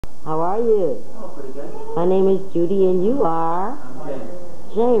How are you? Oh, pretty good. My name is Judy, and you are? I'm James.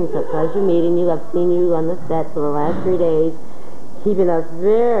 James. A pleasure meeting you. I've seen you on the set for the last 3 days, keeping us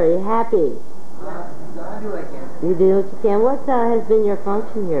very happy. I do what I can. You do what you can. What has been your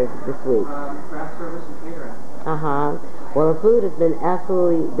function here this week? Craft service and catering. Uh-huh. Well, the food has been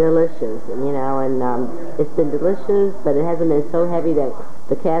absolutely delicious, you know, and it's been delicious, but it hasn't been so heavy that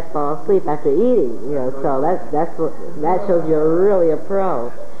the cats fall asleep after eating, you know, so that shows you're really a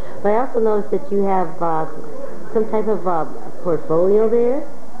pro. But I also noticed that you have some type of portfolio there.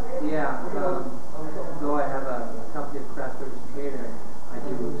 Yeah, though I have a company of craft service and catering, I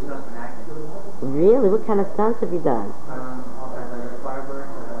do stunts and acting. Really? What kind of stunts have you done? All kinds. I've done fireworks,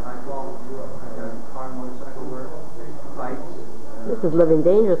 I've done high fall, I've done car and motorcycle work, fights. This is living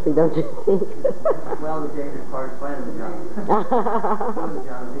dangerously, don't you think? Well, the dangerous part is finding the job. Doing the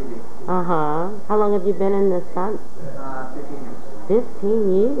job is easy. Uh-huh. How long have you been in the stunts? 15 years.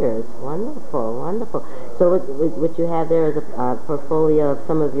 15 years. Wonderful, wonderful. So what you have there is a portfolio of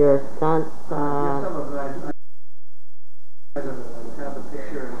some of your stunts. Just some of them. I have a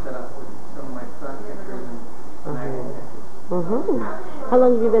picture set up with some of my stunt pictures and acting pictures. How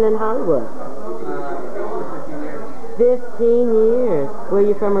long have you been in Hollywood? 15 years. 15 years. Where are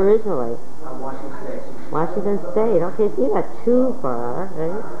you from originally? Washington State. Washington State. Okay, so you're not too far,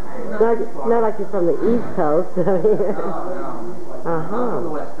 right? Not like you're from the East Coast. No. I'm from the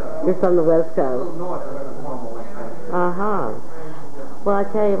West Coast. You're from the West A Coast. little north of the normal West Coast. Well, I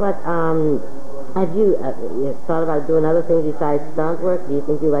tell you what, have you thought about doing other things besides stunt work? Do you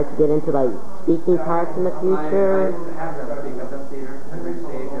think you'd like to get into, like, speaking parts in the future? I have done speaking. I've done theater. I've done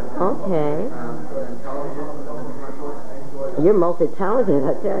stage. Okay. I've done television. I've done commercials. You're multi-talented,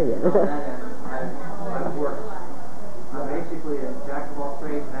 I tell you. I've worked. I'm basically a jack of all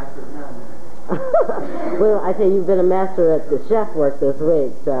trades, master of none. Well, I tell you, you've been a master at the chef work this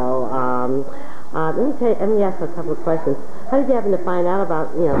week, so let me ask you a couple of questions. How did you happen to find out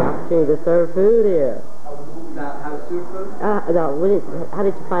about, the opportunity to serve food here? About how to serve food? No, how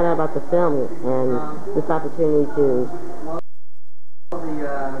did you find out about the film and this opportunity to? Well,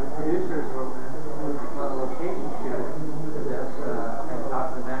 the producers were on a location shoot for this, and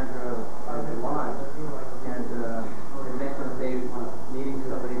talked to the manager of the launch, and they mentioned that they were needing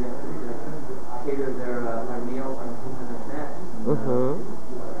somebody that could cater their meals and their snacks.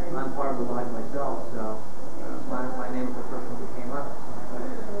 I'm part of the lodge myself, so my name was the first one that came up. I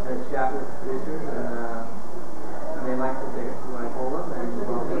had a chat with the producers, and they liked what I told them, and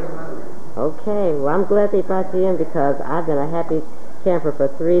well, they came. Okay, well, I'm glad they brought you in because I've been a happy camper for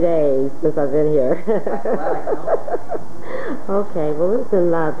 3 days since I've been here. Okay, well,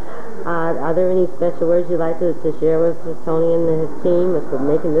 listen, are there any special words you'd like to share with Tony and his team for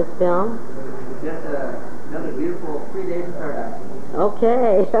making this film? Just another beautiful 3 days of paradise.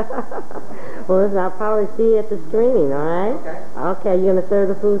 Okay. Well, listen, I'll probably see you at the screening, all right? Okay. Okay, you going to serve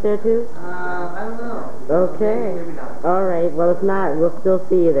the food there, too? I don't know. Okay. Maybe not. All right, well, if not, we'll still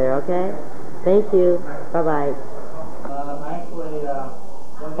see you there, okay? Thank you. Bye-bye.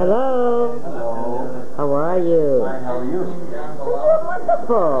 Hello. Hello. How are you? Fine, how are you? Oh,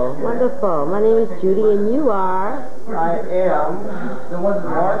 wonderful, wonderful. My name is Judy, and you are? I am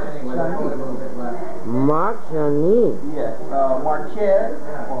Mark Shani. Mark Johnny. Yes, Marquez,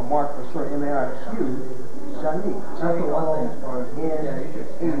 or Mark for short, M-A-R-Q, Shani. J-O-N-E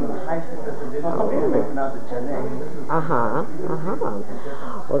with a hyphen. Some people may pronounce it Janae.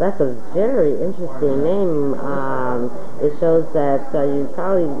 Well, that's a very interesting name. It shows that you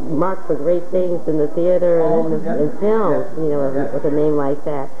probably marked for great things in the theater and in films, with a name like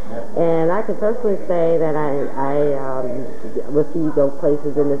that. And I can personally say that I will see you go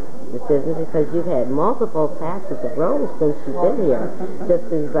places in this business because you've had multiple facets of roles since you've been here, just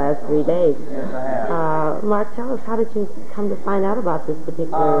these last 3 days. Yes, I have. Mark, tell us, how did you come to find out about this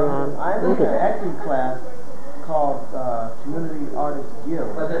particular I took movie? an acting class called Community Artists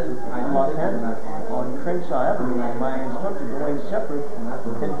Guild in Los Angeles on Crenshaw Avenue. My instructor, Dwayne Shepard,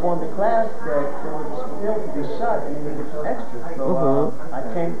 informed the class that there was a film to be shot and they needed some extras. So I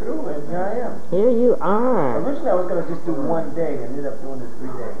came through and here I am. Here you are. Originally I was going to just do 1 day and ended up doing it 3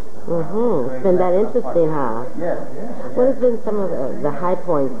 days. It's been that interesting, huh? Yes. What has been some of the high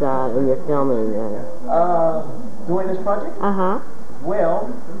points in your filming? Doing this project? Well,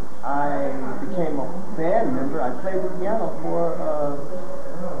 I became a band member. I played the piano for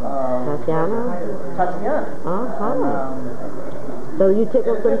Tatiana? Tatiana. So you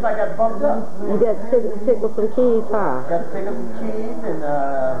tickled some... Since I got bumped up. You got tickled some keys, huh? Got to pick up some keys and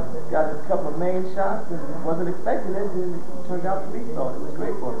got a couple of main shots and wasn't expecting it, and it turned out to be so. It was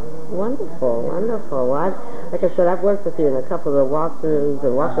great for me. Wonderful, wonderful. Well, like I said, I've worked with you in a couple of walkthroughs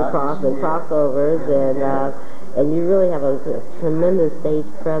and walk across and crossovers, and you really have a tremendous stage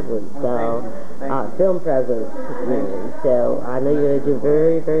presence, so film presence. So I know you're going to do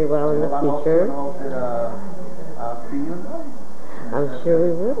very, very well in the future. I hope that I'll see you. I'm sure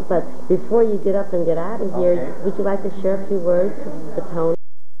we will. But before you get up and get out of here, would you like to share a few words to Tony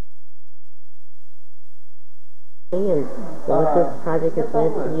and what this project has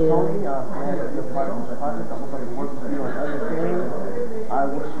meant to you? Tony, glad to be a part of this project. I hope I can work with you on other things. I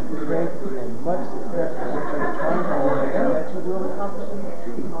wish you great and much success in what you're trying to do and that you will accomplish in the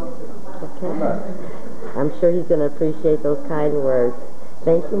future. Okay. I'm sure he's going to appreciate those kind words.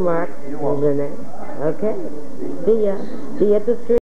 Thank you, Mark. You're welcome. Okay. See ya. See you at the screen.